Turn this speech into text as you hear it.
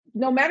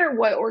no matter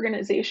what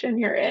organization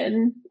you're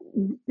in,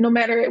 no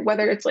matter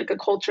whether it's like a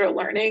culture of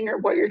learning or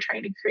what you're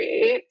trying to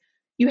create,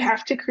 you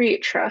have to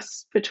create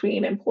trust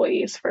between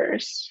employees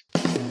first.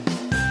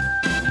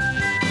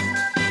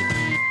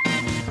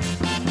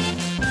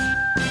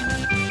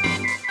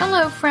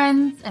 Hello,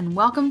 friends, and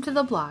welcome to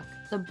The Block,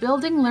 the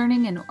Building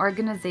Learning and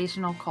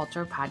Organizational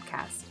Culture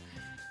podcast.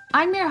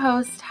 I'm your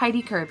host,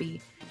 Heidi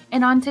Kirby,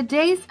 and on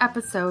today's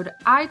episode,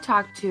 I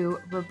talked to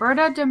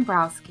Roberta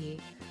Dombrowski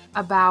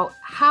about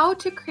how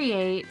to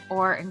create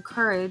or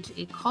encourage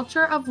a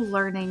culture of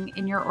learning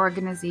in your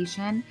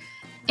organization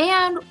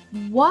and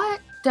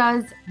what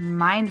does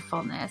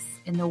mindfulness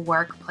in the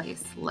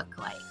workplace look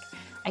like.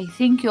 I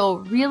think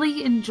you'll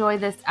really enjoy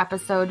this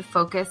episode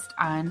focused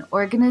on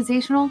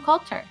organizational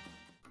culture.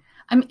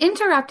 I'm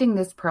interrupting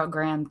this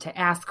program to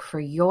ask for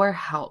your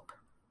help.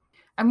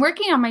 I'm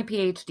working on my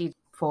PhD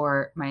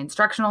for my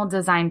instructional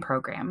design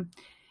program,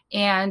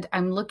 and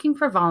I'm looking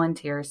for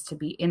volunteers to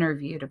be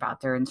interviewed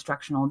about their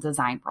instructional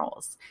design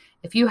roles.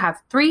 If you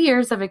have 3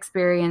 years of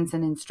experience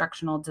in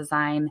instructional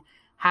design,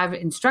 have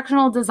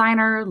instructional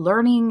designer,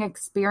 learning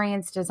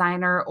experience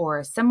designer, or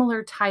a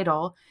similar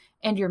title,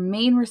 and your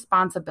main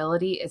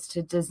responsibility is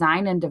to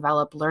design and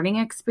develop learning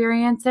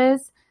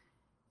experiences,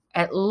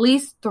 at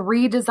least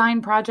 3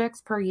 design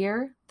projects per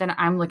year, then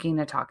I'm looking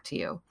to talk to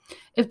you.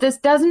 If this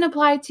doesn't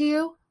apply to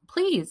you,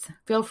 please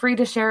feel free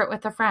to share it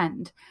with a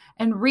friend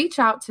and reach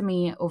out to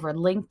me over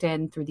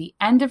LinkedIn through the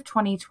end of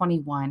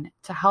 2021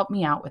 to help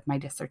me out with my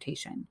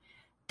dissertation.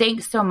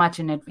 Thanks so much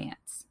in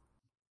advance.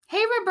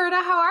 Hey, Roberta,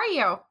 how are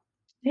you?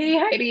 Hey,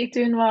 Heidi,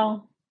 doing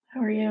well.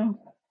 How are you?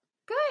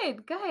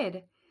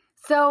 Good.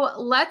 So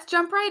let's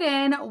jump right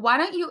in. Why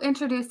don't you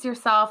introduce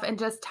yourself and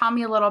just tell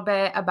me a little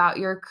bit about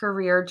your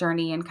career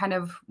journey and kind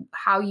of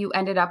how you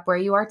ended up where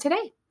you are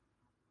today?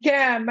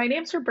 Yeah, my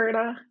name's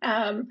Roberta.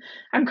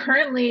 I'm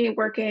currently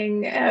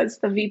working as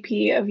the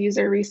VP of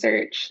User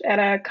Research at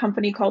a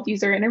company called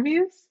User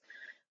Interviews.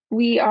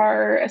 We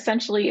are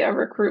essentially a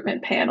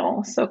recruitment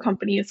panel, so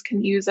companies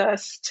can use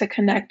us to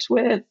connect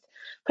with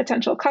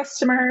potential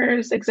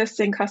customers,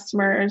 existing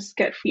customers,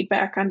 get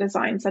feedback on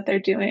designs that they're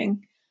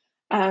doing.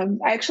 I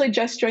actually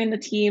just joined the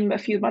team a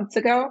few months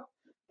ago,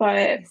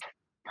 but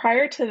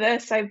prior to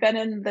this, I've been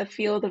in the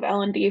field of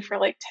L&D for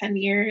like 10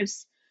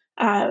 years.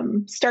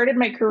 Started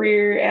my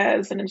career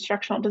as an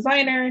instructional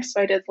designer,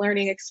 so I did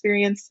learning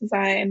experience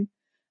design.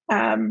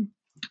 I'm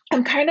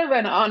kind of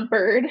an on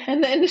bird in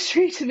the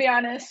industry, to be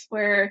honest,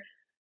 where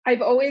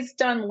I've always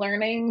done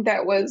learning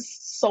that was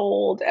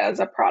sold as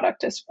a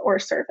product or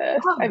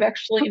service. I've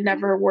actually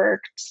never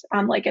worked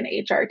on like an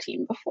HR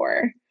team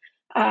before.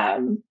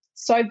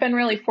 So I've been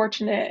really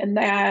fortunate in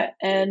that,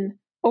 and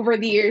over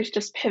the years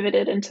just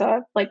pivoted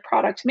into like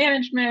product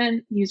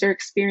management, user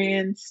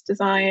experience,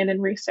 design,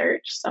 and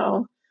research.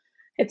 So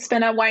it's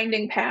been a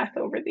winding path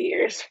over the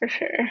years for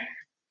sure.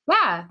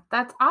 Yeah,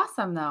 that's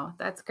awesome though.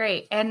 That's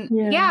great. And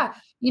yeah,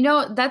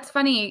 that's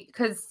funny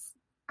because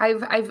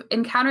I've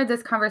encountered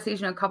this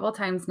conversation a couple of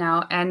times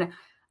now, and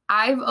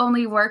I've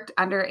only worked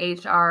under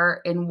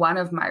HR in one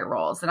of my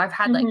roles, and I've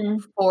had like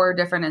 4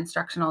 different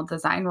instructional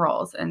design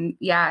roles. And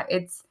yeah,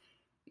 it's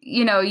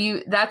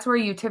that's where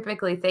you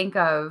typically think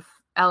of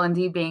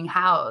L&D being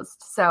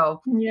housed.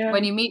 So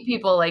when you meet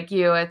people like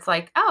you, it's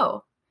like,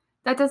 oh,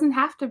 that doesn't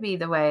have to be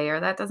the way, or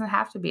that doesn't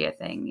have to be a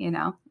thing,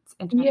 It's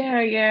interesting.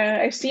 Yeah.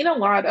 I've seen a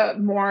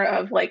lot more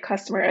of like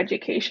customer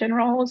education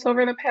roles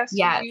over the past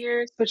few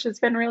years, which has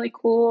been really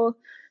cool.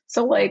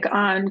 So like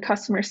on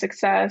customer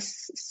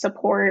success,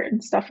 support,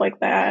 and stuff like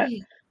that,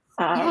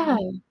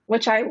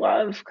 which I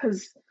love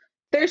because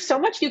there's so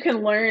much you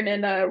can learn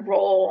in a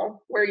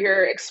role where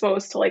you're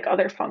exposed to like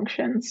other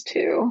functions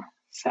too.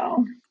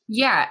 So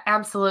yeah,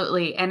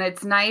 absolutely. And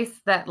it's nice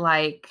that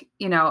like,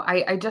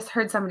 I just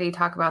heard somebody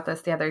talk about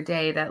this the other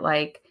day that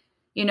like,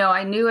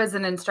 I knew as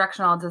an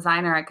instructional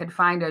designer, I could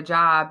find a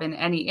job in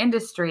any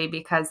industry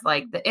because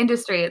like the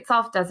industry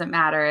itself doesn't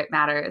matter. It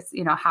matters,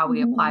 how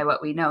we apply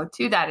what we know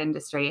to that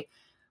industry.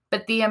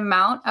 But the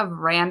amount of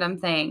random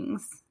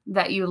things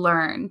that you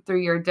learn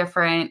through your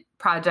different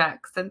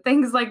projects and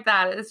things like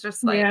that is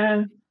just like,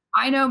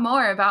 I know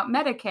more about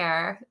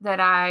Medicare than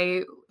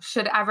I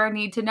should ever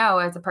need to know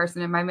as a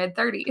person in my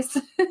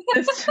mid-30s.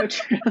 That's so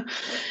true.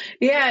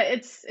 Yeah,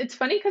 it's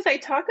funny because I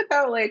talk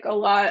about like a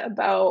lot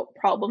about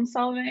problem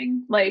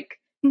solving. Like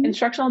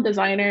instructional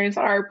designers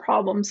are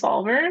problem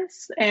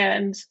solvers,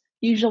 and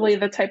usually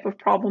the type of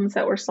problems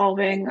that we're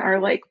solving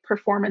are like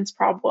performance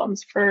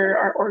problems for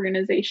our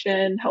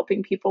organization,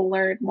 helping people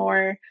learn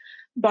more.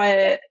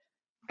 But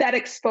that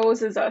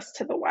exposes us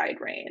to the wide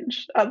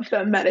range of the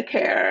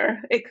Medicare.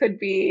 It could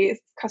be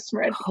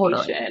customer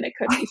education. It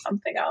could be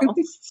something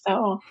else.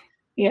 So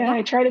yeah,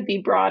 I try to be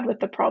broad with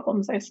the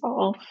problems I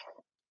solve.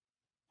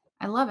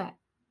 I love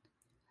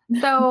it.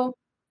 So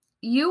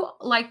you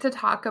like to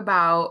talk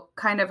about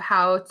kind of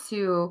how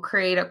to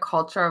create a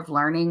culture of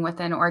learning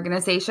within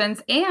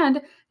organizations,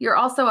 and you're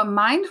also a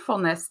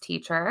mindfulness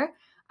teacher.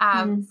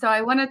 So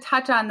I want to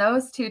touch on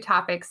those 2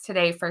 topics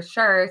today for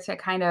sure to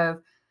kind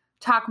of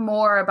talk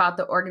more about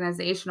the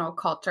organizational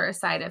culture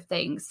side of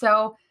things.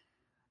 So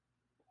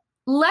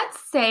let's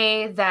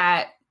say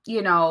that,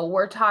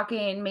 we're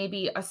talking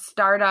maybe a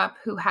startup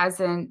who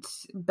hasn't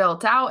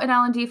built out an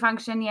L&D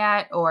function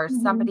yet, or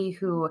Mhm. somebody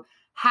who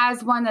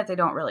has one that they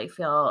don't really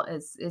feel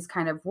is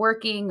kind of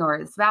working or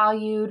is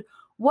valued.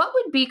 What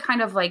would be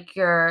kind of like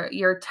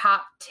your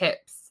top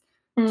tips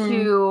Mm.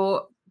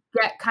 to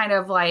get kind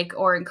of like,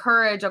 or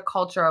encourage a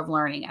culture of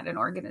learning at an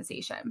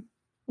organization?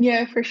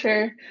 Yeah, for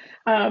sure.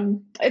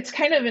 It's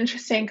kind of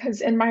interesting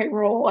because in my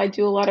role, I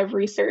do a lot of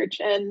research,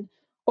 and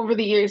over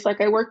the years,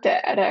 like I worked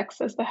at edX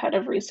as the head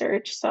of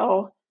research.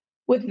 So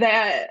with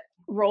that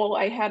role,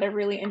 I had a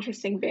really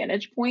interesting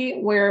vantage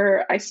point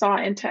where I saw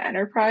into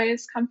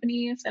enterprise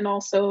companies and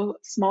also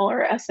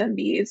smaller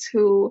SMBs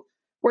who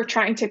were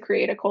trying to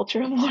create a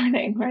culture of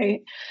learning,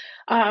 right?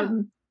 Yeah.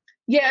 Um,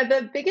 yeah,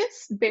 the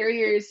biggest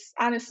barriers,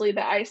 honestly,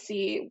 that I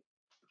see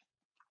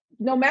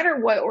no matter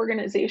what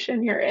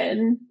organization you're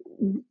in,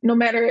 no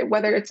matter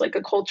whether it's like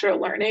a culture of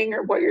learning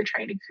or what you're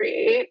trying to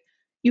create,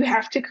 you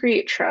have to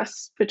create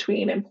trust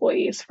between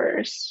employees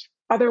first.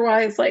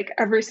 Otherwise, like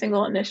every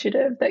single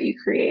initiative that you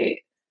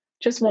create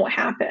just won't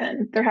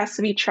happen. There has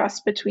to be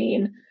trust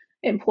between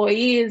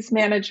employees,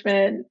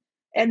 management,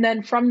 and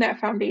then from that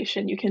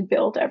foundation, you can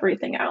build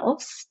everything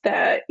else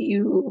that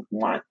you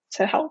want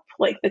to help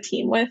like the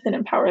team with and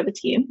empower the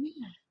team.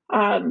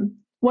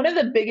 One of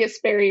the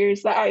biggest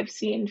barriers that I've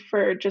seen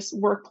for just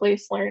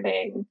workplace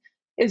learning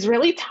is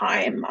really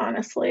time,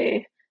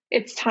 honestly.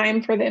 It's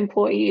time for the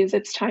employees,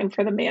 it's time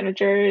for the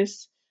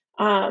managers.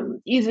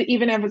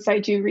 Even as I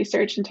do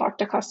research and talk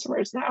to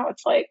customers now,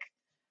 it's like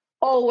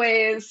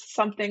always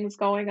something's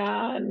going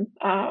on.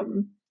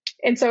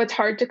 And so it's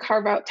hard to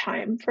carve out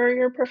time for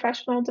your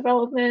professional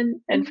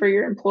development and for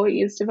your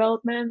employees'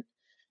 development.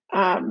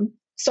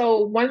 So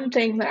one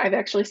thing that I've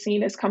actually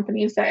seen is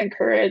companies that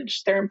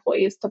encourage their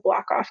employees to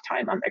block off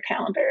time on their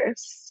calendars.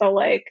 So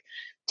like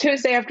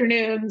Tuesday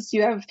afternoons,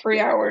 you have 3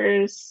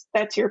 hours.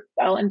 That's your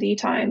L&D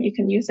time. You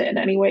can use it in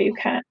any way you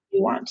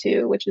want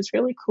to, which is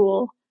really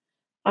cool.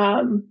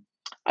 Um,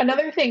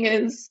 Another thing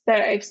is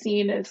that I've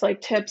seen is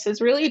like tips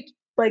is really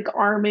like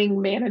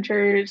arming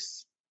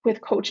managers with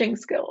coaching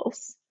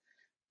skills.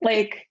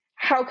 Like,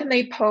 how can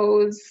they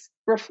pose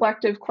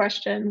reflective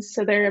questions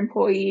to their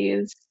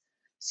employees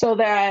so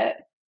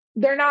that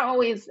they're not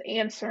always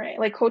answering?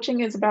 Like,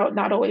 coaching is about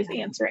not always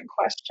answering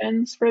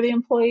questions for the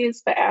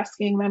employees, but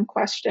asking them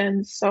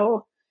questions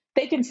so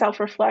they can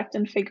self reflect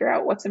and figure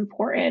out what's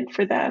important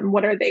for them.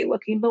 What are they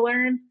looking to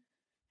learn?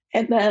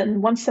 And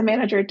then once the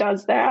manager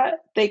does that,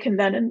 they can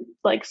then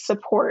like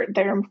support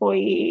their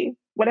employee,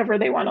 whatever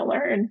they want to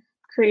learn,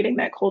 creating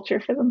that culture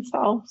for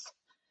themselves.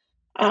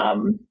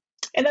 Um,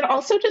 and then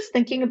also just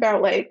thinking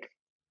about like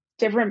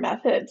different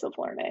methods of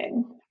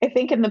learning. I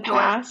think in the Sure.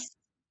 past,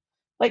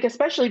 like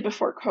especially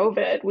before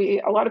COVID, we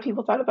a lot of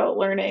people thought about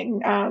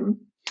learning.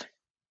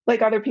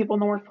 Like other people in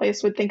the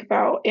workplace would think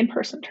about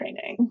in-person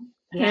training.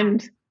 Yeah.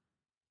 And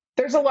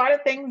there's a lot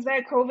of things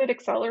that COVID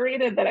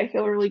accelerated that I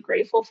feel really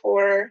grateful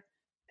for.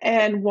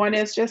 And one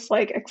is just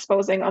like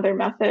exposing other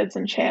methods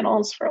and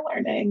channels for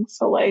learning.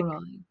 So like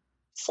Totally.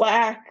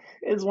 Slack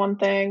is one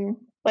thing.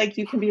 Like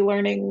you can be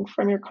learning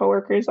from your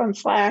coworkers on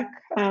Slack.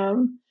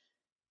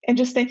 And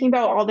just thinking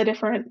about all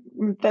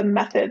the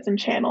methods and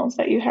channels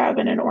that you have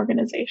in an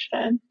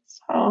organization.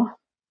 So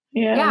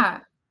yeah. Yeah,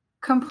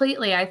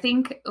 completely. I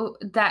think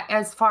that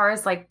as far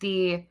as like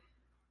the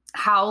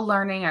how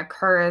learning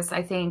occurs,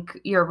 I think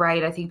you're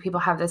right. I think people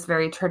have this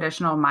very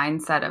traditional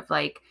mindset of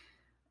like,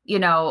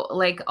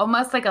 like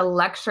almost like a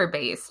lecture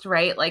based,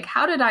 right? Like,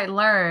 how did I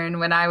learn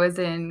when I was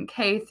in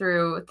K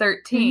through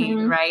 13,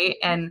 Hmm. right?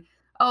 And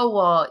oh,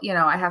 well,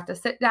 I have to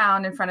sit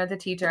down in front of the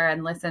teacher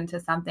and listen to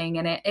something.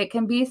 And it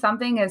can be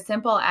something as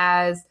simple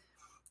as,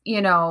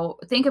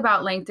 think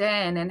about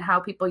LinkedIn and how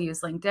people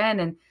use LinkedIn,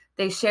 and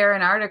they share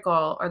an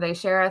article or they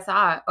share a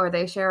thought or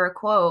they share a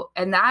quote,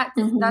 and that's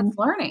Hmm.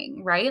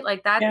 learning, right?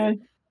 Like that's Yeah.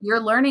 you're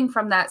learning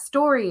from that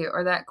story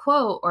or that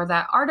quote or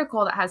that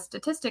article that has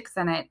statistics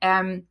in it.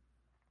 And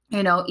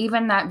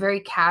even that very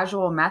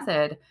casual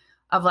method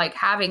of like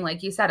having,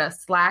 like you said, a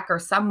Slack or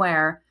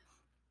somewhere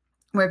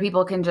where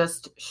people can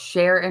just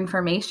share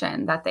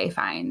information that they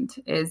find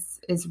is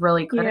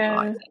really critical,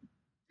 I Yeah. think.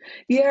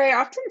 Yeah. I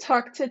often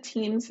talk to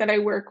teams that I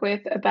work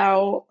with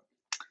about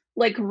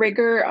like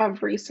rigor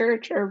of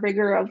research or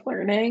rigor of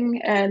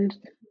learning. And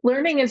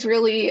learning is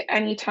really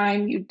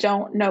anytime you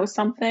don't know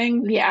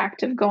something, the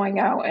act of going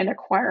out and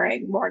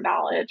acquiring more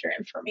knowledge or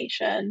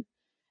information.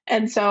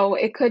 And so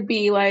it could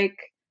be like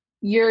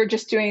you're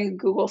just doing a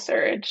Google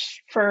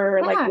search for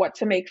like Yeah. what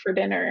to make for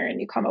dinner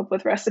and you come up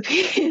with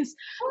recipes.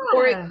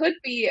 Or it Yeah. could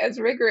be as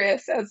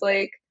rigorous as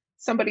like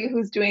somebody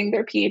who's doing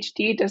their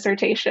PhD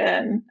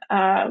dissertation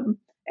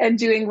and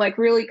doing like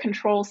really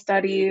control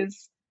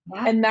studies.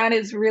 Yeah. And that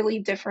is really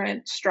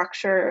different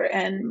structure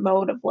and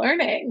mode of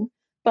learning.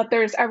 But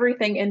there's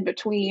everything in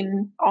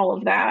between all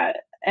of that.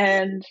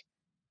 And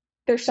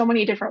there's so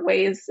many different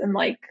ways and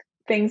like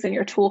things in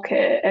your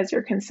toolkit as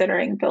you're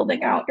considering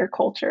building out your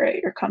culture at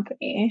your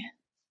company.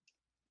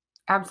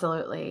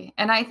 Absolutely.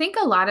 And I think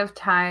a lot of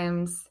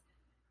times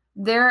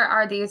there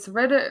are these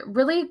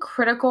really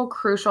critical,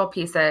 crucial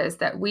pieces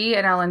that we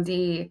at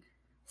L&D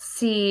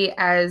see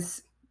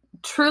as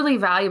truly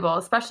valuable,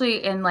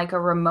 especially in like a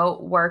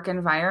remote work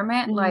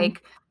environment, Mhm.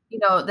 like,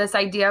 this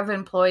idea of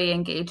employee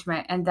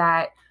engagement, and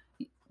that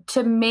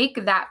to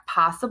make that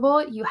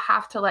possible, you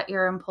have to let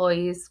your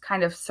employees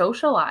kind of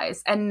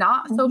socialize and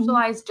not Mhm.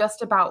 socialize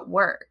just about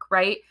work,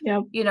 right?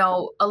 Yep.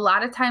 A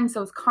lot of times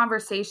those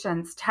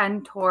conversations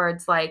tend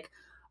towards like,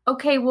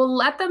 okay, we'll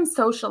let them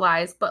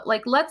socialize, but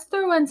like, let's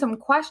throw in some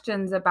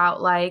questions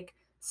about like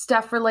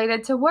stuff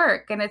related to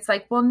work. And it's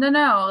like, well,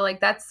 no, like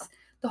that's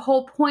the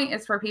whole point,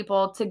 is for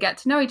people to get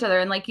to know each other.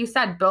 And like you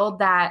said, build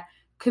that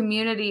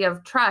community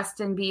of trust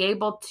and be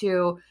able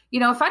to,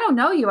 if I don't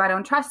know you, I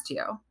don't trust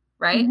you,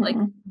 right? Like,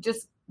 Mhm.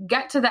 just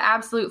get to the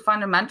absolute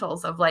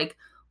fundamentals of like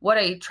what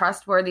a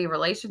trustworthy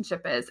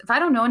relationship is. If I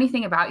don't know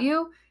anything about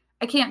you,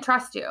 I can't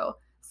trust you.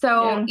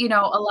 So,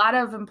 Yeah. a lot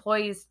of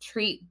employees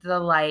treat the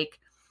like,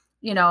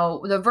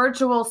 the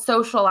virtual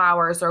social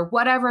hours or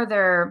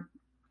whatever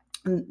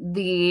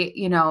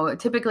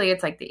typically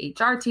it's like the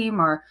HR team,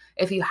 or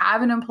if you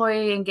have an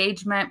employee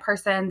engagement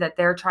person that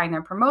they're trying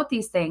to promote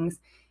these things.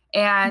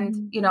 And,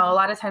 Mhm. a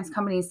lot of times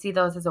companies see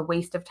those as a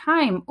waste of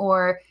time,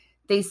 or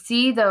they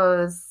see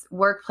those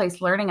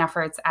workplace learning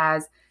efforts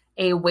as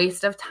a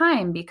waste of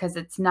time because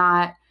it's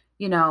not,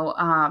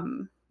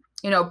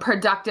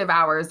 productive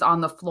hours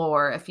on the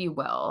floor, if you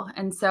will.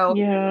 And so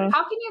Yeah.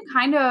 how can you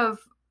kind of,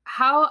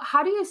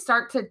 how do you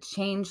start to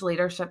change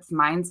leadership's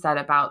mindset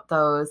about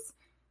those,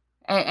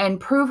 and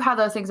prove how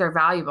those things are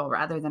valuable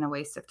rather than a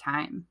waste of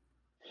time?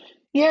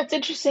 Yeah, it's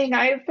interesting.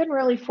 I've been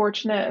really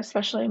fortunate,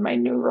 especially in my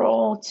new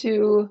role,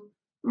 to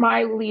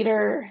my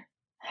leader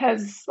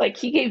has like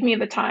he gave me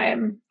the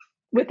time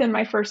within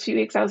my first few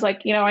weeks. I was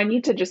like, I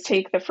need to just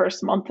take the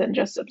first month and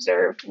just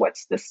observe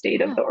what's the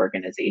state of Yeah. the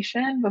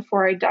organization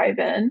before I dive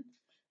in.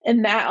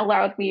 And that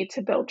allowed me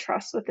to build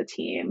trust with the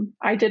team.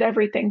 I did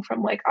everything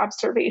from like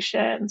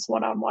observations,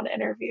 one-on-one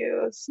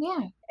interviews,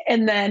 Yeah.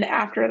 and then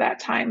after that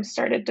time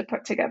started to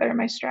put together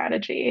my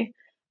strategy.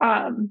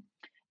 Um,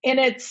 and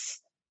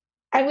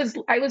I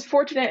was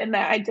fortunate in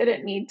that I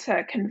didn't need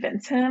to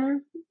convince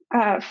him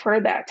for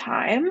that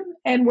time.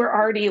 And we're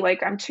already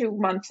like, I'm 2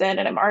 months in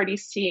and I'm already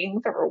seeing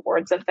the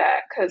rewards of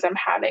that because I'm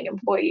having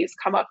employees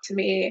come up to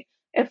me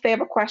if they have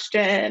a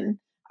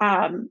question,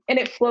 and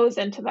it flows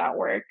into that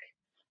work.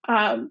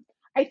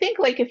 I think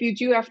like if you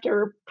do have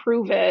to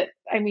prove it,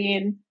 I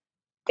mean,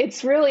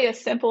 it's really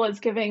as simple as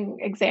giving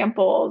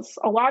examples.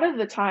 A lot of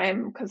the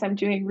time, because I'm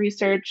doing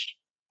research,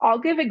 I'll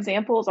give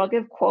examples, I'll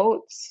give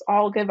quotes,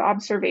 I'll give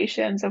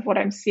observations of what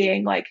I'm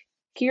seeing. Like,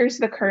 here's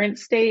the current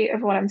state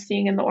of what I'm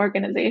seeing in the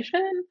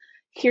organization.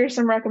 Here's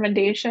some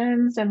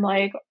recommendations and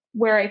like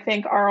where I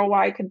think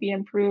ROI could be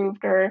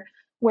improved or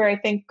where I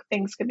think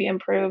things could be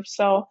improved.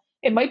 So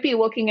it might be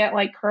looking at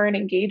like current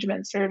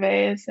engagement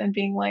surveys and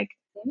being like,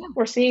 Yeah.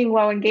 we're seeing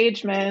low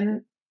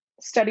engagement.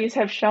 Studies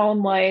have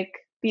shown like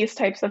these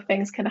types of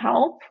things can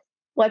help.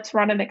 Let's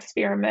run an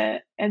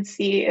experiment and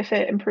see if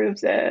it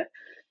improves it.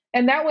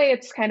 And that way,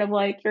 it's kind of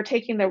like you're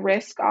taking the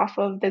risk off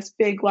of this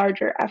big,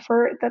 larger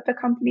effort that the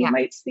company Yeah.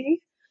 might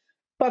see,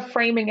 but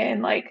framing it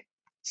in like,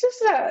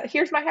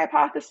 here's my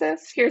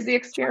hypothesis, here's the Sure.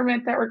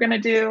 experiment that we're going to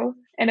do,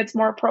 and it's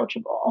more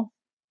approachable.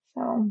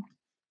 So,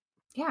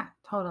 Yeah,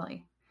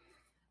 totally.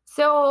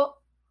 So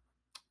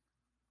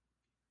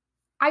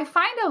I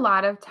find a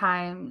lot of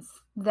times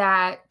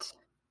that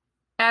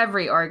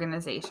every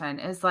organization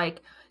is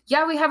like,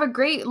 yeah, we have a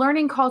great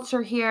learning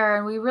culture here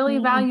and we really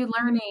mm. value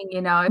learning.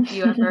 If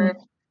you ever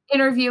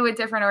interview with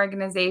different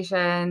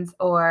organizations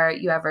or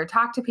you ever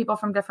talk to people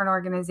from different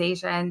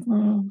organizations.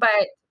 Mm.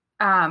 But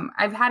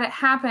I've had it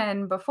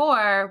happen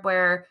before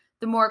where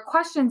the more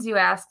questions you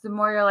ask, the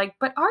more you're like,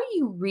 but are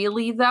you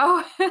really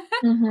though?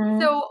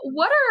 Mm-hmm. So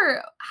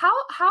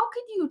how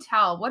could you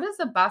tell? What is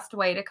the best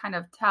way to kind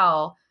of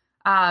tell,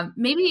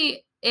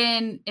 maybe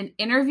in an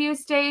interview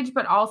stage,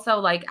 but also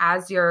like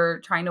as you're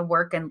trying to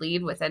work and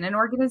lead within an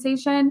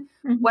organization,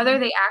 whether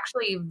Mm-hmm. they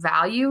actually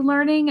value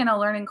learning and a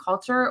learning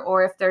culture,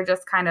 or if they're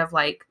just kind of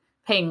like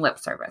paying lip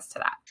service to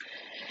that?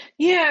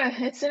 Yeah,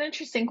 it's an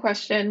interesting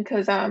question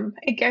because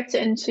it gets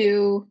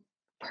into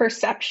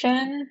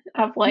perception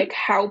of like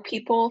how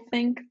people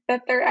think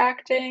that they're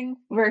acting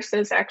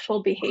versus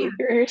actual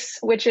behaviors,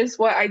 which is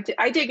what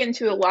I dig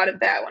into a lot of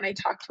that when I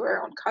talk to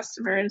our own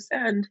customers.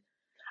 And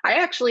I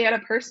actually had a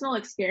personal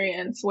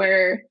experience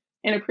where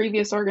in a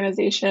previous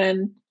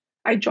organization,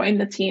 I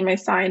joined the team, I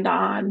signed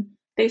on,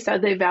 they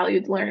said they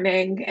valued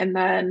learning, and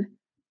then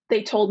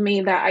they told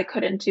me that I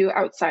couldn't do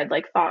outside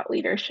like thought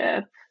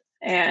leadership.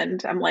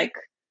 And I'm like,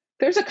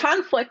 there's a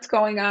conflict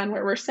going on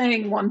where we're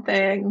saying one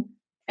thing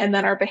and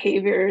then our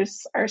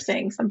behaviors are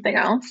saying something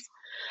else.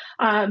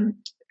 Um,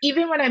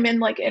 Even when I'm in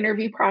like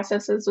interview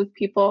processes with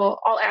people,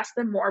 I'll ask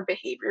them more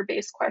behavior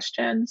based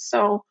questions.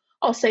 So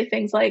I'll say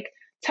things like,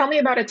 tell me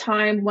about a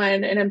time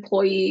when an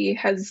employee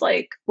has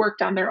like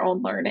worked on their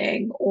own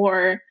learning,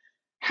 or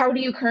how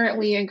do you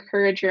currently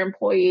encourage your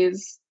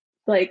employees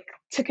like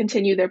to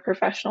continue their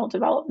professional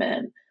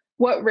development?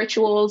 what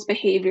rituals,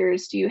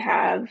 behaviors do you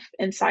have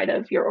inside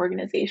of your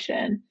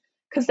organization?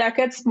 Because that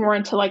gets more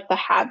into like the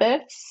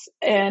habits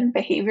and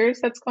behaviors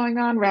that's going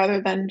on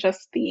rather than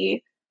just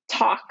the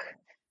talk.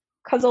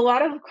 Because a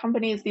lot of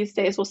companies these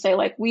days will say,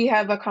 like, we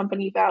have a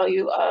company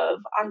value of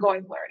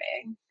ongoing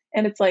learning.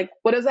 And it's like,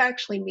 what does that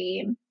actually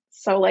mean?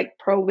 So, like,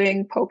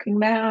 probing, poking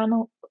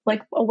man,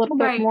 like a little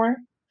bit Right. more.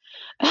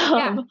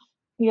 Yeah.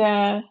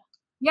 Yeah.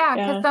 Yeah,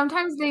 because Yeah.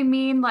 sometimes they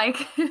mean like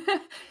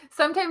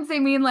sometimes they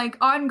mean like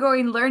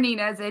ongoing learning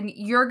as in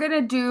you're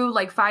gonna do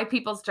like 5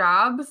 people's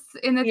jobs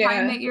in the time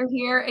Yeah. that you're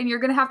here and you're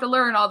gonna have to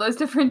learn all those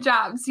different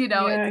jobs.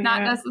 Yeah. It's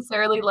not Yeah.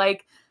 necessarily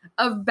like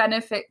of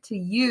benefit to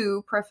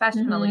you Hmm.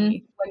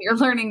 professionally when you're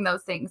learning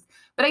those things.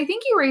 But I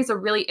think you raise a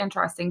really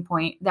interesting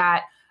point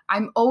that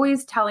I'm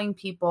always telling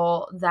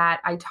people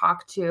that I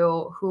talk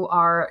to who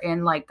are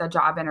in like the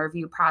job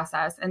interview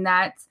process, and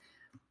that's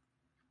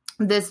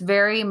this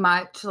very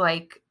much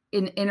like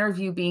an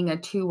interview being a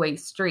two-way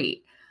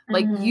street.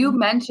 Like you Hmm.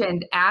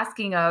 mentioned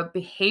asking a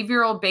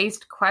behavioral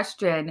based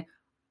question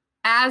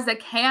as a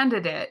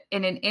candidate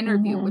in an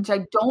interview, Hmm. which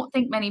I don't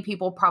think many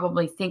people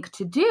probably think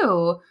to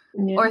do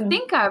or Yeah.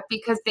 think of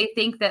because they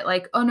think that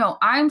like, oh no,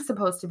 I'm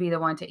supposed to be the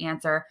one to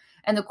answer.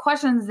 And the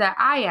questions that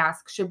I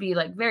ask should be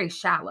like very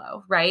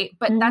shallow, right?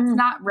 But that's Hmm.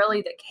 not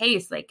really the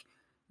case. Like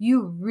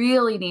you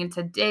really need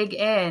to dig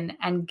in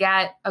and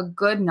get a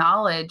good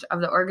knowledge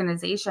of the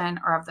organization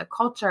or of the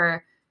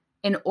culture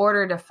in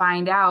order to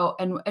find out.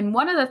 And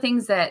one of the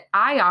things that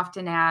I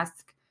often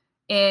ask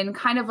in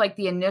kind of like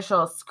the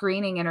initial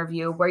screening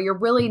interview where you're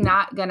really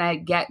not going to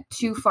get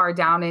too far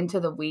down into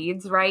the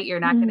weeds, right? You're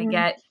not going to Hmm.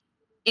 get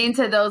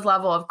into those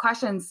level of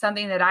questions.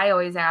 Something that I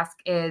always ask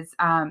is,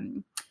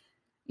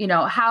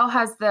 how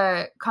has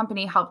the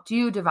company helped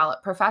you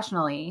develop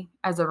professionally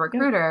as a Yep.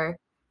 recruiter,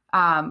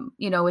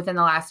 within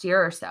the last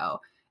year or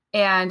so?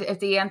 And if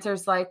the answer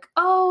is like,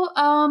 oh,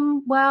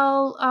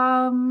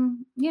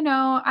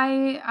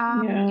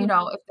 Yeah.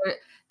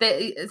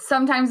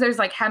 sometimes there's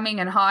like hemming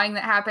and hawing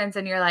that happens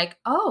and you're like,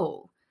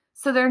 oh,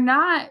 so they're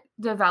not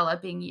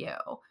developing you.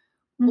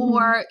 Hmm.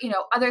 Or,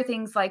 other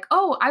things like,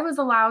 oh, I was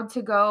allowed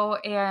to go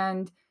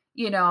and,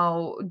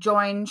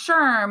 join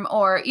SHRM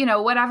or,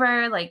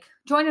 whatever, like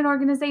join an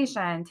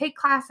organization, take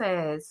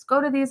classes, go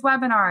to these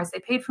webinars. They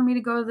paid for me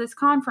to go to this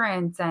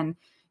conference. And,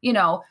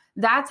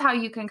 that's how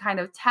you can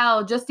kind of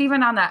tell just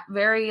even on that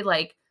very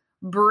like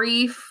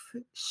brief,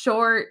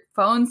 short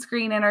phone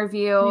screen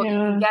interview, you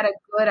can Yeah. get a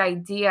good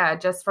idea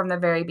just from the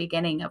very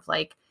beginning of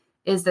like,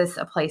 is this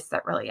a place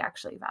that really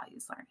actually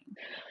values learning?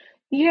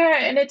 Yeah,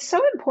 and it's so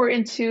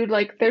important too.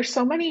 Like, there's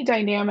so many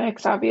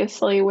dynamics,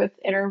 obviously, with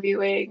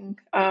interviewing.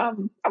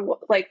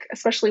 Like,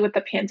 especially with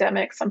the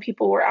pandemic, some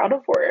people were out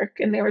of work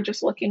and they were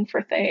just looking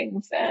for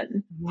things.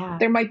 And Yeah.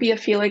 there might be a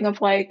feeling of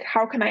like,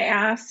 how can I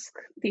ask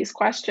these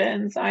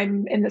questions?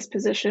 I'm in this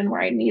position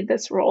where I need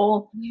this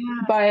role.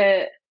 Yeah.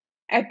 But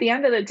at the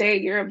end of the day,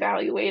 you're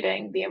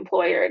evaluating the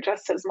employer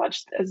just as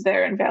much as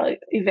they're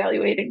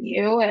evaluating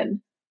you.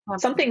 And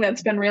something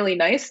that's Absolutely. been really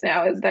nice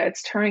now is that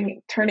it's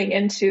turning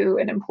into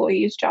an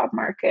employee's job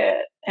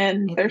market,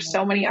 and It there's is.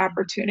 so many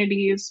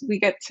opportunities. We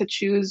get to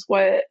choose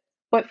what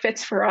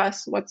fits for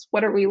us.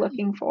 What are we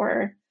looking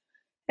for?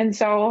 And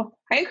so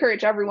I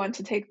encourage everyone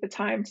to take the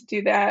time to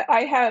do that.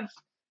 I have,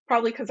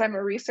 probably because I'm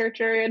a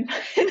researcher in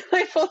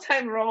my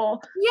full-time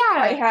role,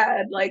 I Yeah.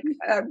 had like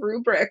a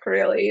rubric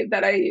really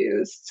that I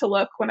use to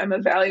look when I'm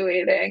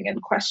evaluating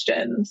and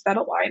questions that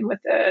align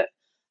with it.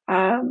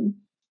 Um,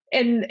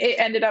 and it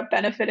ended up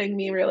benefiting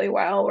me really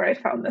well, where I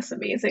found this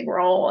amazing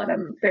role and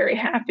I'm very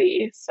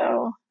happy.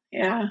 So,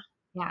 Yeah. yeah.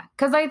 Yeah.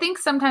 Because I think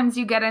sometimes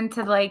you get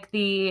into like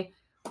you,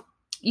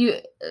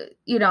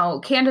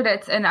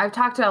 candidates, and I've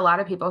talked to a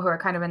lot of people who are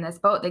kind of in this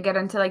boat, they get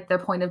into like the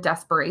point of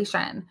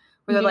desperation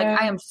where they're like,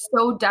 I Yeah. am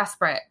so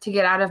desperate to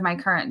get out of my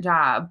current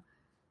job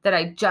that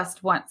I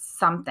just want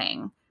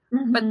something.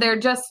 But Hmm. they're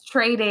just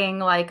trading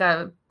like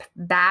a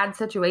bad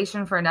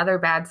situation for another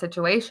bad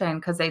situation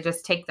because they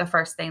just take the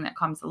first thing that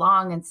comes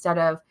along instead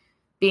of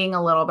being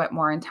a little bit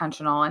more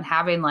intentional and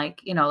having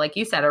like, like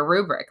you said, a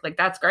rubric. Like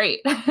that's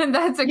great.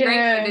 That's a great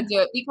way to Yeah. do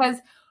it because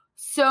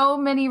so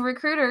many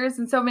recruiters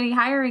and so many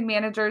hiring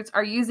managers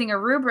are using a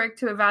rubric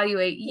to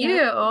evaluate Yep.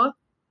 you.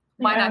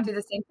 Why Yeah. not do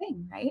the same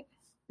thing, right?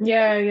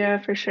 Yeah, yeah,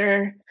 for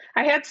sure.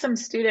 I had some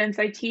students,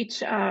 I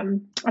teach,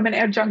 I'm an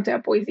adjunct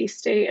at Boise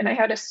State, and I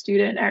had a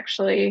student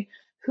actually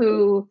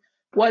who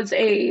was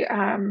a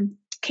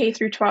K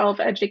through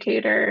 12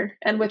 educator.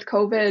 And with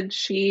COVID,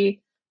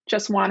 she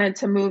just wanted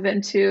to move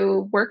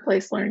into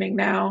workplace learning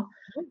now.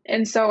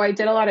 And so I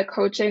did a lot of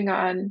coaching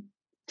on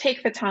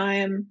take the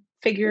time,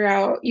 figure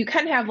out, you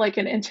can have like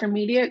an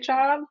intermediate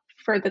job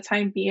for the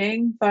time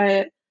being,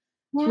 but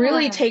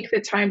really Yeah. take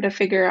the time to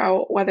figure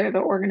out whether the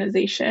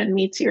organization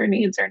meets your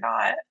needs or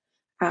not.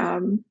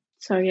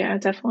 So yeah,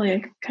 definitely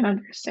I can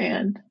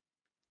understand.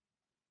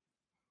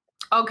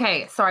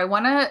 Okay, so I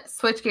want to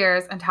switch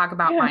gears and talk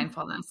about Yeah,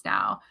 mindfulness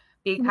now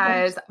of course.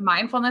 because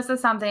mindfulness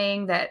is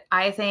something that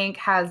I think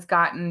has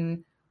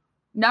gotten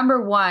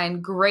number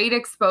one, great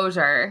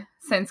exposure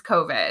since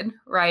COVID,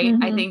 right?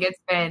 I think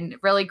it's been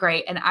really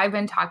great. And I've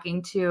been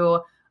talking to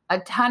a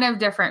ton of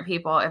different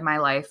people in my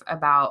life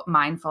about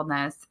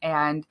mindfulness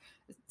and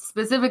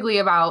specifically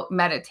about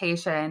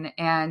meditation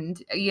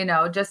and,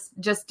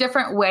 just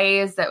different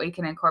ways that we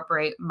can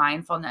incorporate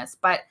mindfulness.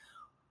 But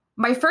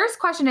my first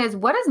question is,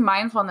 what does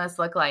mindfulness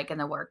look like in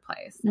the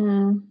workplace?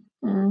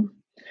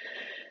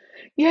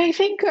 Yeah, I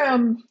think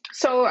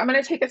so I'm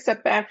going to take a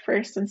step back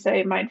first and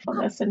say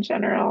mindfulness in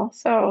general.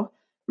 So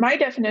my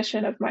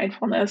definition of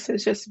mindfulness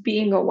is just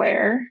being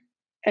aware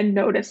and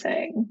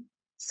noticing.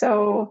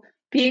 So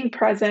being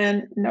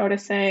present,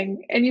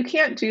 noticing, and you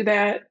can't do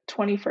that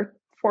 24%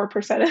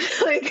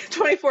 like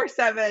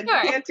 24/7. You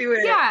can't do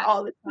it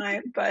all the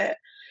time, but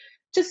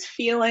just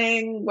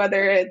feeling,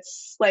 whether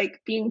it's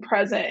like being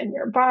present in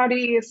your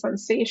body,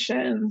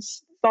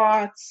 sensations,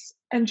 thoughts,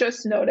 and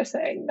just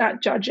noticing,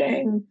 not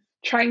judging,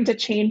 trying to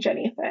change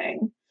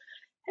anything.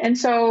 And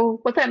so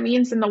what that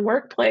means in the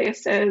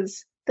workplace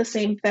is the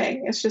same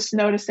thing. It's just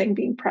noticing,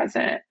 being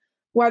present.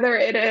 Whether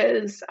it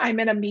is I'm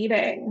in a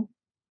meeting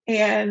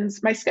and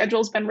my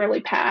schedule's been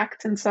really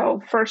packed. And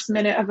so first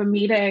minute of a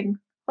meeting,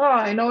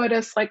 I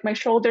notice like my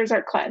shoulders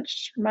are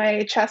clenched.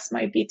 My chest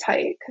might be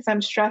tight because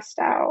I'm stressed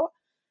out.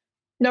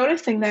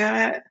 Noticing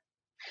that,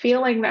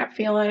 feeling that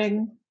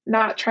feeling,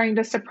 not trying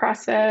to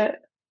suppress it,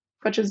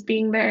 but just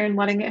being there and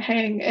letting it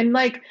hang and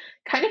like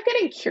kind of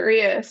getting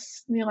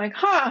curious and you're like,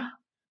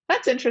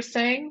 that's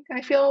interesting.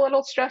 I feel a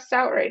little stressed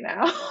out right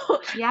now.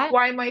 Yeah.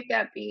 Why might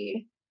that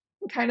be?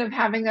 Kind of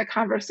having a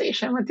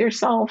conversation with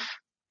yourself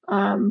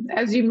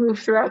as you move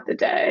throughout the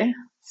day.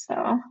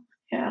 So,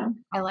 yeah.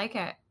 I like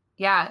it.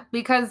 Yeah.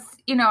 Because,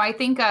 I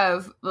think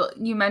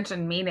you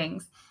mentioned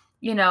meetings,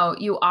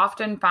 you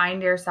often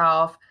find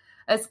yourself,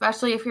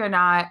 especially if you're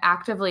not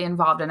actively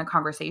involved in a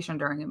conversation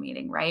during a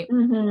meeting, right?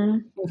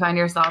 You find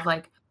yourself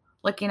like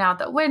looking out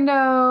the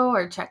window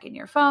or checking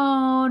your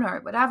phone or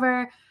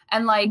whatever.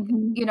 And like,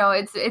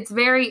 it's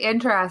very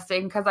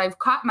interesting because I've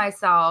caught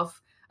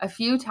myself a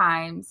few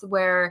times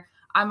where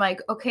I'm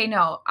like, okay,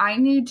 no, I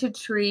need to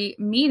treat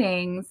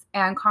meetings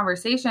and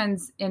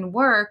conversations in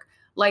work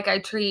like I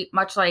treat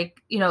much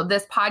like,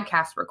 this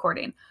podcast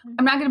recording.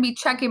 I'm not going to be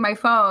checking my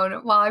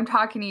phone while I'm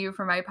talking to you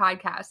for my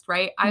podcast,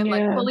 right? I'm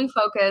like fully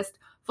focused,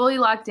 fully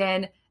locked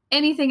in.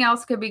 Anything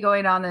else could be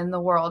going on in the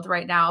world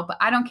right now, but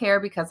I don't care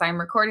because I'm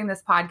recording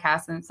this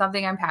podcast and it's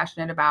something I'm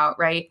passionate about,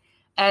 right?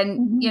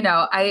 And,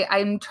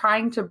 I'm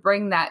trying to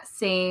bring that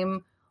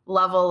same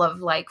level of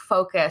like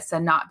focus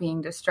and not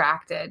being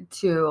distracted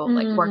to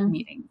like work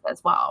meetings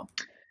as well.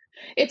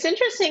 It's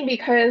interesting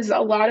because a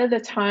lot of the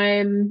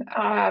time,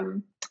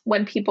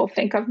 when people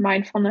think of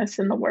mindfulness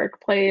in the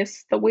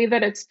workplace, the way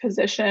that it's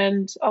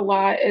positioned a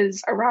lot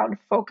is around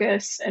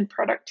focus and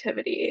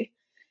productivity.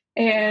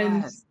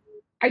 And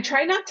I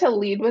try not to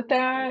lead with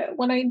that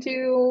when I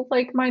do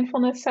like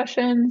mindfulness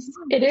sessions.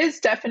 It is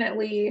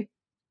definitely,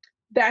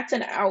 that's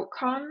an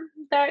outcome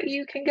that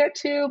you can get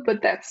to,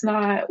 but that's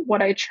not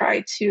what I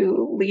try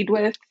to lead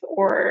with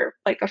or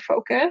like a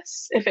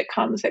focus. If it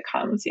comes,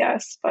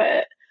 yes.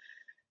 But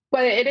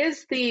it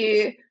is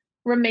the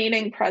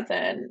remaining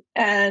present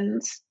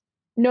and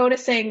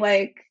noticing,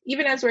 like,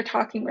 even as we're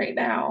talking right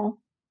now,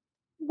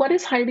 what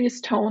is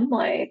Heidi's tone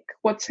like?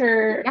 What's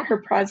her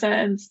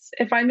presence?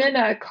 If I'm in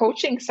a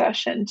coaching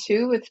session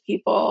too with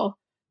people,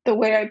 the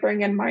way I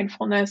bring in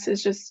mindfulness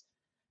is just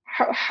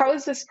how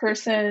is this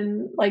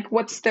person like?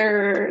 What's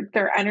their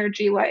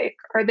energy like?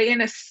 Are they in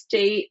a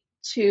state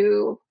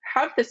to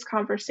have this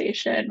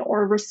conversation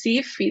or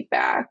receive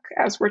feedback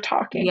as we're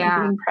talking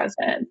and being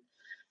present?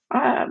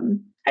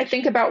 I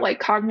think about like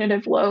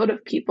cognitive load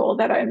of people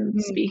that I'm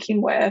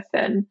speaking with,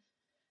 and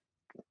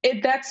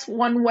that's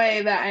one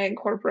way that I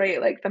incorporate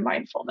like the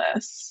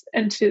mindfulness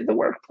into the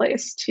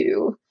workplace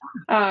too.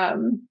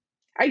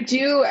 I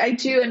do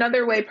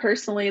another way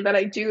personally that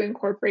I do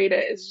incorporate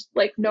it is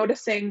like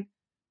noticing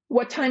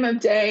what time of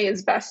day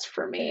is best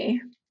for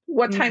me.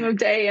 What time of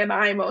day am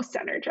I most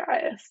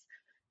energized?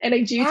 And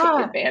I do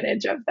take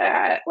advantage of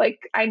that. Like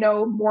I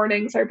know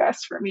mornings are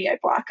best for me. I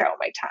block out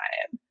my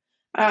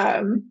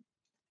time.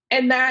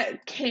 And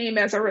that came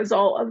as a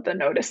result of the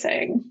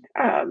noticing,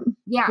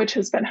 which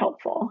has been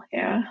helpful.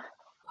 Yeah.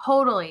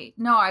 Totally.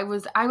 No, I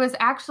was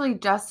actually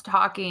just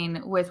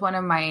talking with one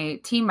of my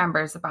team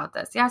members about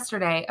this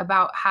yesterday,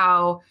 about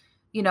how,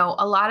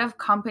 a lot of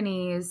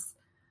companies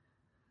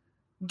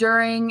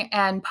during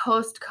and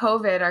post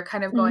COVID are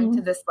kind of going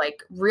to this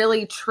like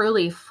really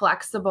truly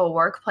flexible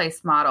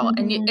workplace model.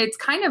 And it's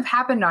kind of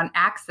happened on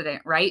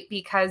accident, right?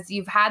 Because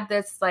you've had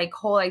this like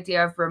whole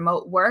idea of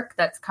remote work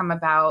that's come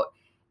about.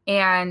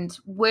 And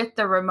with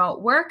the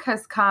remote work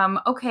has come,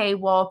 okay,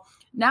 well,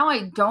 now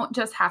I don't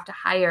just have to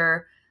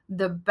hire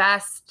the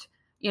best,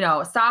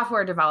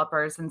 software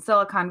developers in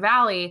Silicon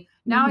Valley.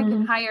 Now I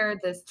can hire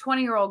this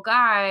 20-year-old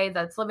guy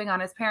that's living on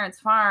his parents'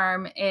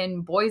 farm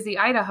in Boise,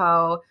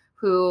 Idaho,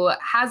 who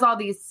has all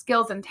these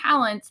skills and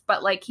talents,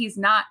 but like he's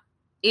not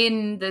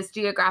in this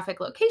geographic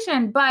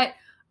location. But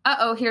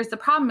here's the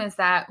problem is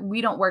that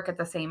we don't work at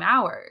the same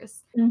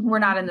hours. We're Mm-hmm.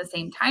 not in the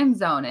same time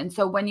zone. And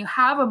so when you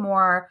have a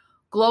more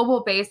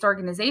global based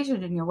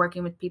organization and you're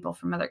working with people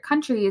from other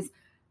countries,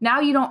 now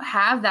you don't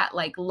have that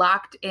like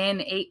locked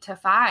in 8 to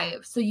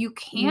 5. So you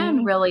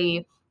can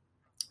really,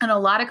 and a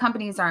lot of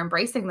companies are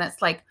embracing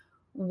this, like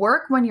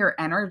work when you're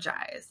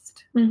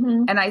energized.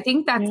 Mm-hmm. And I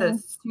think that's a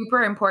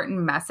super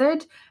important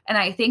message. And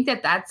I think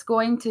that that's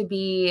going to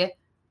be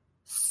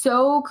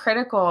so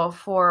critical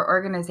for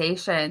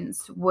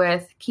organizations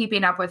with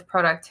keeping up with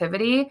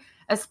productivity,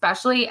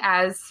 especially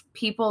as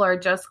people are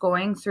just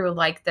going through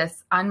like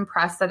this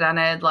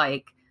unprecedented,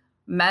 like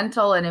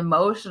mental and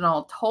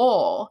emotional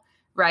toll,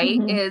 right?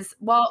 Mm-hmm. Is,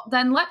 well,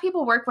 then let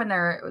people work when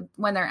they're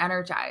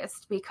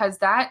energized, because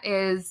that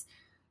is,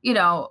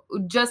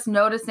 just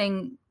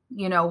noticing,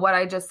 what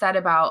I just said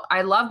about,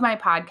 I love my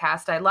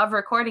podcast. I love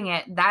recording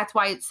it. That's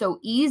why it's so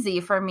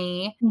easy for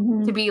me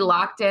to be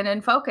locked in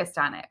and focused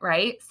on it.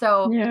 Right.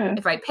 So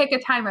if I pick a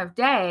time of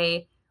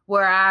day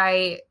where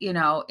I,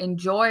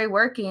 enjoy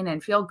working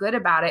and feel good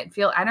about it and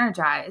feel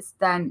energized,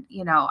 then,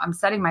 I'm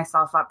setting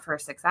myself up for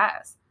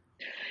success.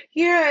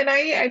 Yeah, and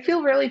I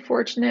feel really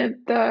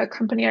fortunate. The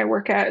company I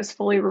work at is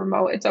fully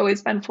remote. It's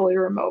always been fully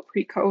remote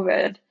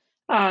pre-COVID.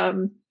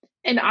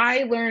 And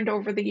I learned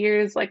over the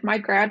years, like my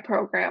grad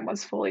program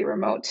was fully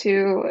remote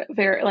too,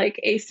 very like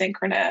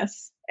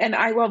asynchronous. And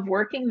I love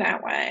working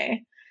that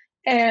way.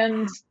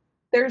 And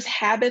there's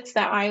habits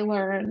that I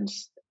learned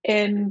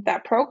in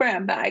that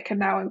program that I can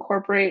now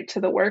incorporate to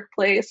the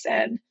workplace.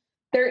 And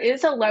there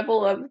is a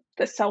level of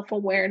the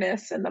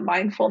self-awareness and the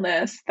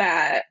mindfulness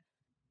that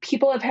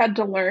people have had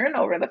to learn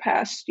over the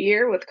past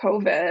year with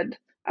COVID,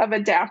 of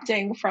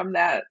adapting from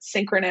that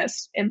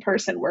synchronous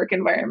in-person work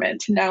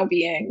environment to now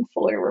being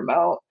fully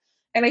remote.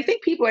 And I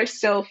think people are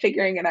still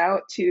figuring it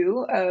out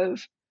too, of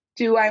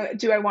do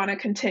I want to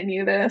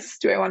continue this?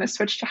 Do I want to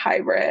switch to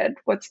hybrid?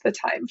 What's the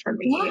time for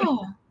me?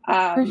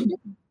 For sure.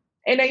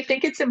 And I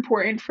think it's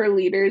important for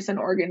leaders and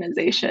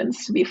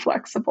organizations to be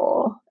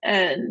flexible.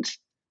 And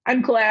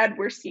I'm glad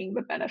we're seeing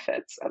the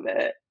benefits of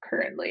it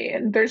currently,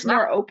 and there's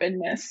more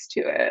openness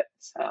to it.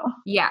 So,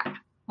 yeah.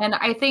 And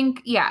I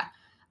think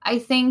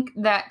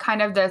that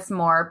kind of this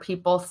more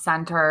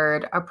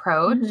people-centered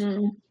approach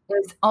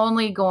is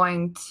only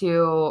going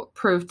to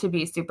prove to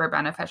be super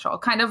beneficial.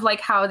 Kind of like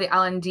how the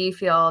L&D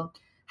field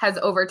has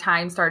over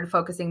time started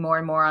focusing more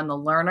and more on the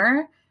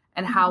learner,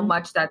 and how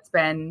much that's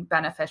been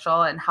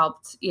beneficial and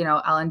helped,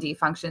 L&D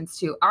functions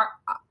too.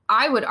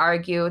 I would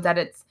argue that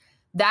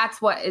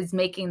that's what is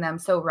making them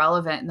so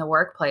relevant in the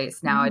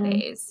workplace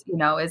nowadays,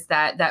 is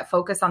that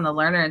focus on the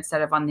learner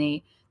instead of on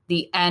the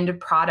end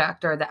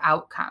product or the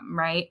outcome,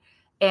 right?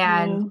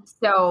 And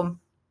so,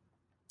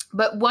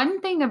 but one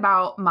thing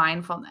about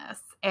mindfulness,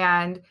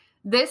 and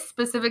this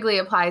specifically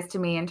applies to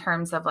me in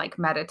terms of like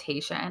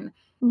meditation,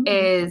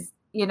 is,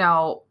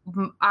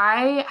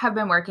 I have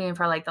been working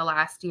for like the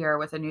last year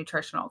with a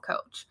nutritional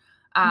coach.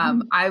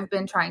 I've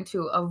been trying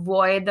to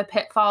avoid the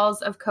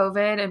pitfalls of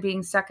COVID and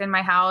being stuck in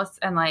my house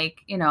and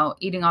like,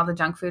 eating all the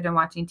junk food and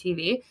watching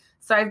TV.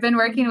 So I've been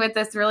working with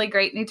this really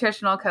great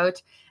nutritional coach,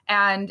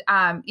 and,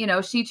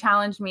 she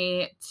challenged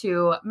me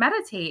to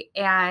meditate,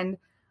 and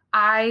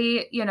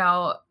I,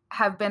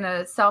 have been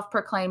a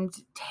self-proclaimed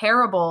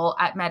terrible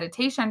at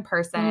meditation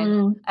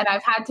person. And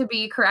I've had to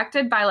be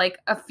corrected by like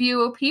a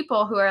few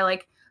people who are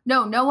like,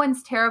 no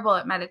one's terrible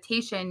at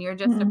meditation. You're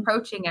just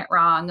approaching it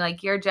wrong.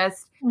 Like you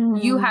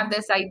have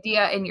this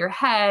idea in your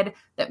head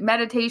that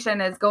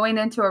meditation is going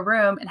into a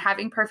room and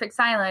having perfect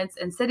silence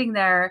and sitting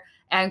there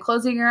and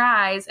closing your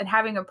eyes and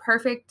having a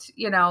perfect,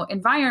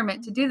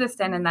 environment to do this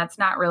in. And that's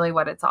not really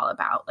what it's all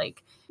about.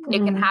 Like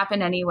it can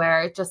happen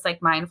anywhere, just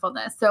like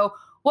mindfulness. So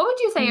what would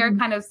you say are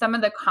kind of some of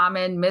the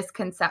common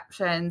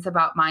misconceptions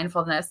about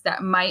mindfulness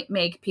that might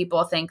make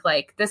people think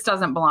like this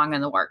doesn't belong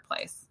in the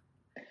workplace?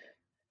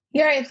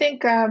 Yeah, I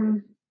think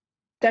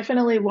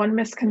definitely one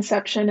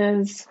misconception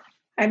is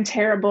I'm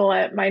terrible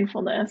at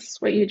mindfulness,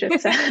 what you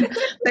just said.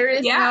 There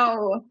is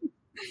no,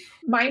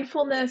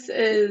 mindfulness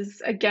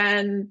is,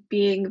 again,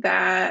 being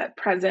that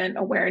present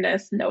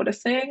awareness,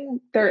 noticing.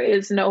 There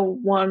is no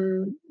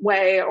one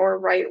way or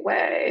right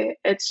way.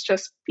 It's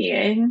just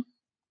being.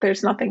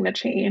 There's nothing to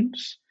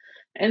change.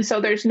 And so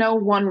there's no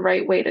one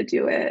right way to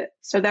do it.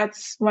 So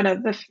that's one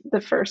of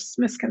the first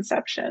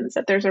misconceptions,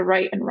 that there's a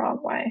right and wrong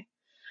way.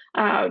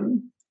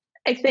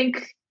 I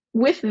think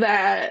with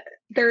that,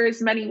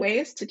 there's many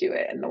ways to do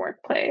it in the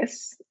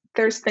workplace.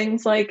 There's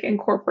things like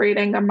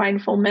incorporating a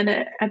mindful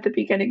minute at the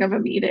beginning of a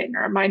meeting,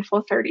 or a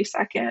mindful 30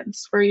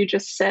 seconds where you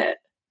just sit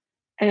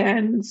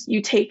and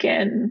you take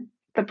in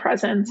the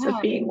presence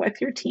of being with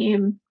your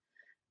team.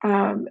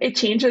 It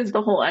changes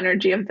the whole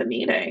energy of the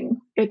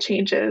meeting. It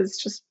changes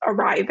just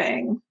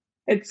arriving.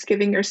 It's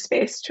giving your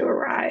space to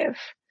arrive.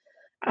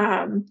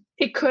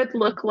 It could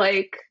look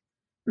like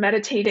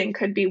meditating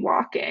could be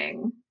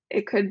walking.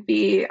 It could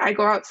be, I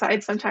go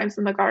outside sometimes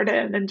in the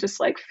garden and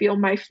just like feel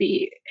my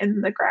feet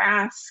in the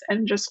grass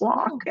and just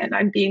walk, and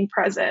I'm being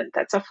present.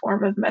 That's a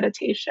form of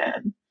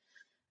meditation.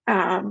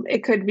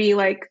 It could be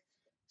like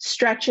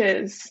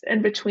stretches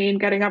in between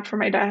getting up from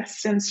my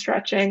desk and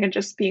stretching and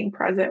just being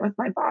present with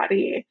my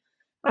body.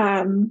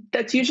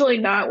 That's usually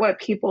not what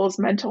people's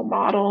mental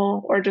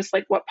model or just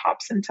like what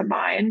pops into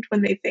mind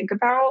when they think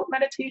about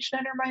meditation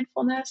or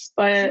mindfulness.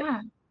 But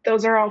Yeah.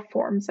 those are all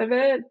forms of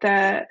it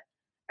that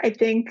I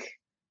think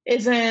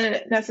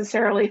isn't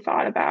necessarily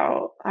thought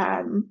about,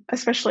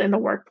 especially in the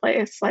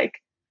workplace. Like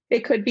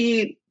it could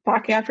be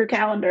blocking off your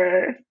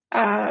calendar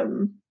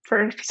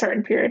for a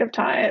certain period of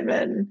time,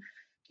 and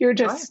you're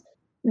Sure. just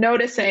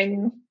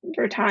noticing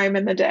your time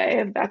in the day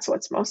if that's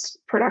what's most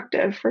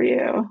productive for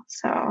you.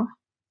 So,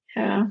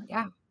 yeah.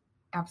 Yeah,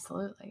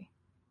 absolutely.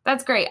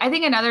 That's great. I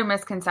think another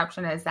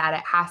misconception is that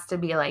it has to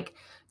be like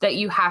that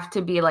you have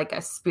to be like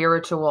a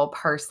spiritual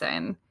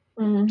person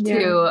Yeah.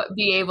 to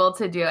be able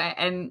to do it.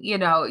 And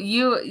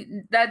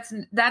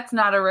that's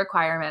not a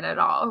requirement at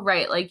all,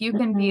 right? Like you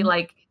can be Mhm.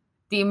 like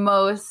the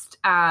most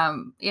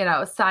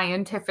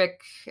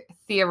scientific,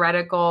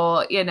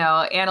 theoretical,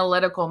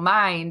 analytical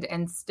mind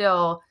and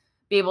still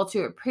be able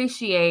to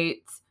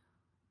appreciate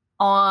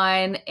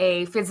on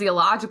a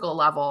physiological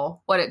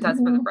level what it does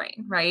for the Mhm.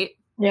 brain, right?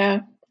 Yeah.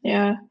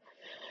 Yeah.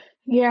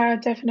 Yeah,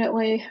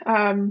 definitely.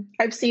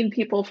 I've seen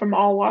people from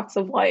all walks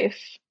of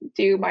life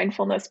do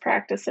mindfulness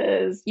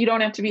practices. You don't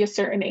have to be a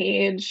certain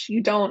age.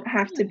 You don't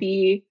have to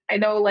be, I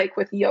know, like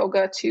with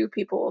yoga too,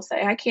 people will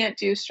say, I can't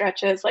do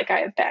stretches. Like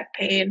I have back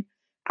pain.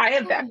 I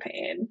have Yeah. back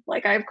pain.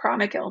 Like I have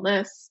chronic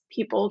illness.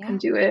 People can Yeah.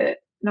 do it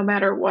no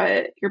matter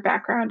what your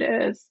background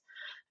is.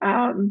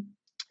 Um,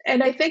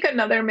 and I think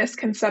another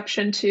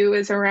misconception too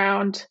is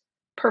around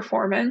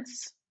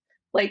performance.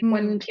 Like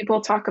when Mm. people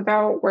talk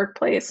about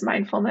workplace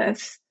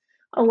mindfulness,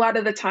 a lot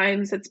of the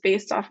times it's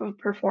based off of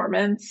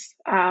performance.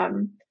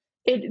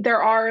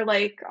 There are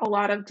like a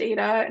lot of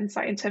data and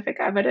scientific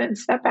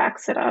evidence that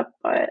backs it up,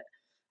 but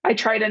I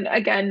try to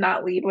again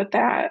not lead with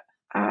that.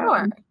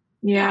 Sure.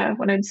 Yeah. Yeah,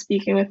 when I'm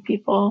speaking with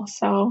people.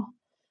 So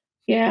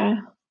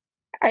yeah,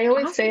 I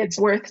always say Awesome. it's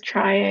worth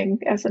trying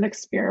as an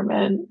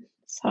experiment.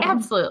 So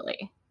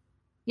Absolutely.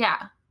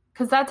 Yeah.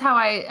 Cause that's how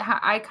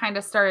I kind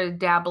of started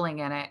dabbling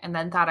in it and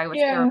then thought I was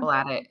yeah. terrible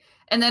at it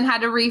and then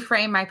had to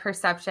reframe my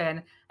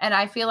perception. And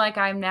I feel like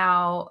I'm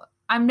now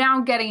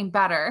getting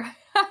better.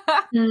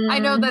 I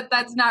know Mm, that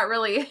that's not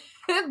really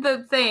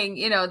the thing,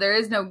 there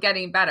is no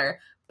getting better,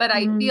 but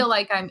I mm, feel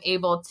like I'm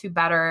able to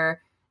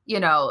better,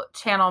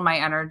 channel my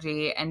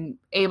energy and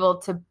able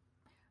to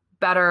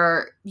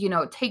better,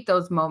 take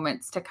those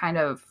moments to kind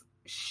of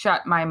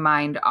shut my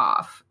mind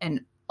off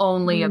and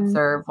only mm.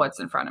 observe what's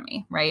in front of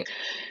me, right?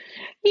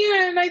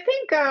 Yeah, and I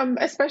think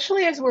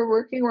especially as we're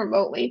working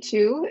remotely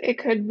too, it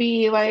could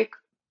be like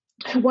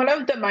one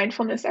of the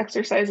mindfulness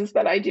exercises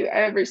that I do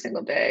every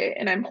single day,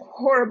 and I'm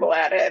horrible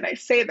at it, and I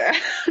say that,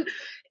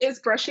 is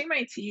brushing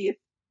my teeth.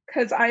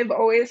 Because I've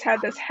always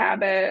had this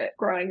habit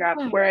growing up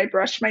Yeah. where I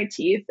brush my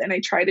teeth and I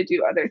try to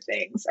do other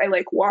things. I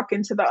like walk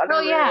into the Oh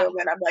other yeah. room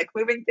and I'm like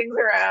moving things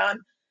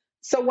around.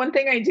 So one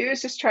thing I do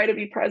is just try to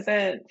be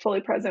present,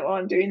 fully present while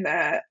I'm doing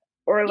that.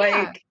 Or Yeah.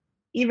 like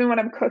even when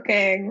I'm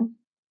cooking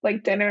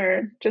like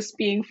dinner, just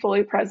being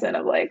fully present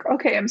of like,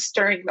 okay, I'm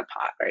stirring the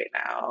pot right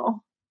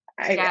now.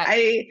 Yes.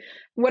 I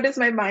what is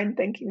my mind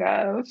thinking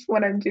of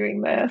when I'm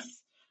doing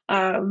this?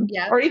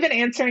 Yep. Or even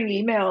answering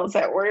emails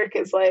at work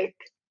is like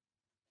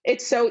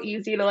it's so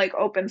easy to like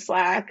open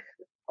Slack,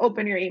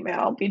 open your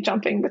email, be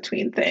jumping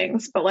between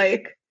things, but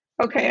like,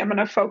 okay, I'm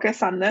gonna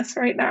focus on this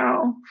right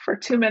now for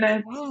 2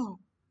 minutes, Yeah.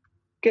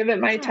 give it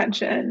my Yeah.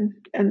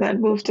 attention, and then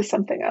move to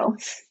something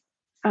else.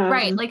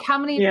 Right. Like how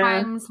many Yeah.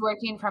 times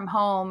working from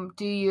home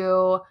do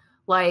you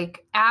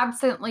like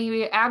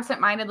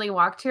absent-mindedly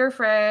walk to your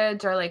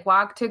fridge or like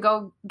walk to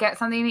go get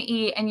something to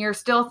eat and you're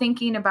still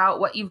thinking about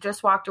what you've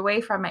just walked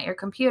away from at your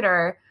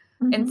computer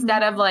Mhm.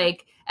 instead of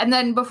like, and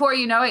then before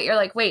you know it, you're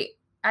like, wait,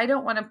 I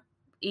don't want to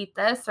eat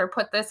this or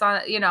put this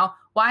on,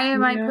 why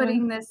am I Yeah.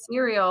 putting this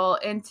cereal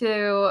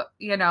into,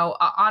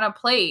 on a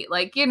plate?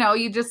 Like,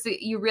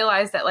 you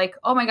realize that like,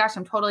 oh my gosh,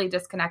 I'm totally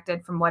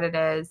disconnected from what it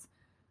is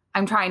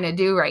I'm trying to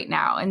do right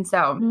now. And so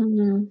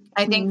Mhm.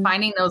 I think Mhm.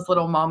 finding those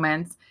little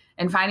moments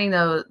and finding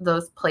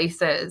those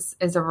places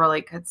is a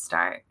really good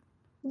start.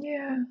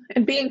 Yeah.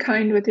 And being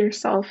kind with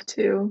yourself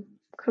too,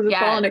 because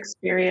it's all an Yes,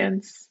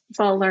 experience. It's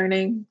all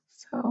learning.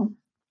 So,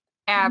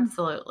 yeah.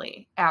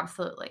 absolutely.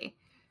 Absolutely.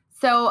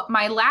 So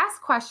my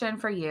last question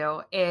for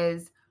you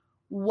is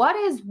what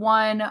is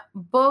one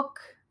book,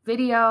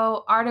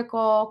 video,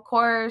 article,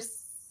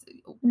 course,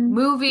 Mm.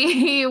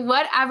 movie,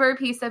 whatever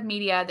piece of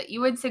media that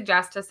you would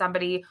suggest to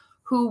somebody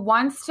who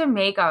wants to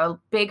make a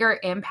bigger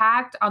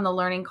impact on the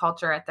learning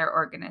culture at their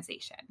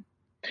organization?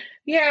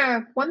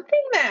 Yeah, one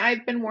thing that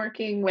I've been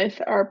working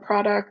with our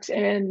product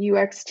and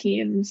UX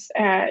teams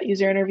at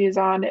User Interviews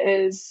on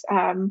is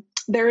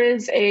there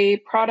is a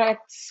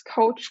product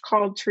coach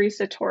called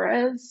Teresa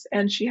Torres,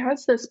 and she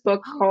has this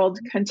book Oh, called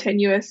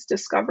Continuous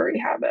Discovery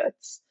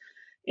Habits.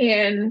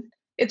 And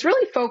it's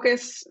really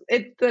focused,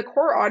 the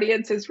core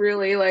audience is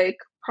really like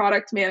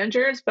product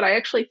managers, but I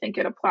actually think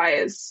it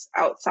applies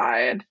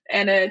outside.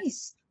 And nice.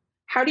 it's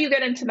how do you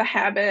get into the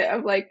habit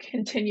of like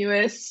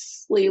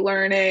continuously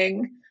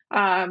learning?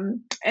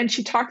 And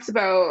she talks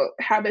about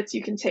habits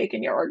you can take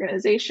in your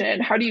organization.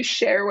 How do you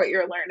share what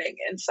you're learning,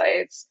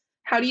 insights?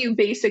 How do you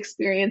base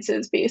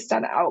experiences based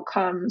on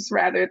outcomes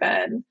rather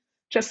than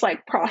just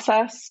like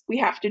process? We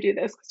have to do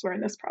this because we're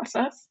in this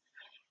process.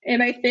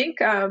 And I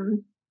think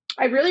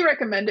I really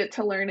recommend it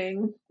to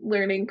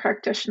learning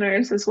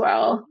practitioners as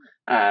well,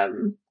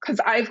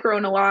 because I've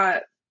grown a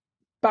lot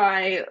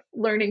by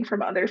learning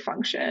from other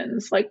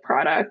functions like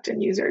product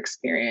and user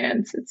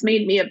experience. It's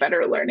made me a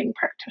better learning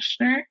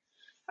practitioner.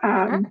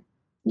 Sure.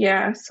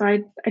 Yeah, so I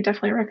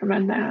definitely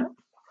recommend that.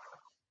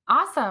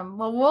 Awesome.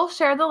 Well, we'll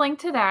share the link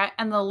to that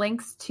and the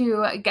links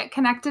to get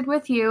connected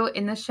with you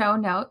in the show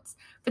notes.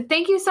 But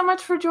thank you so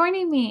much for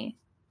joining me.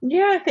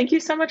 Yeah, thank you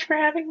so much for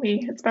having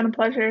me. It's been a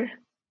pleasure.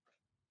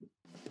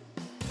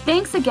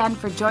 Thanks again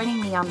for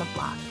joining me on the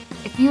blog.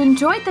 If you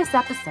enjoyed this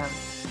episode,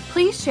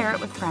 please share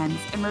it with friends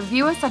and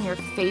review us on your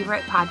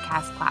favorite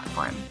podcast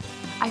platform.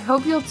 I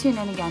hope you'll tune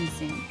in again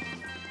soon.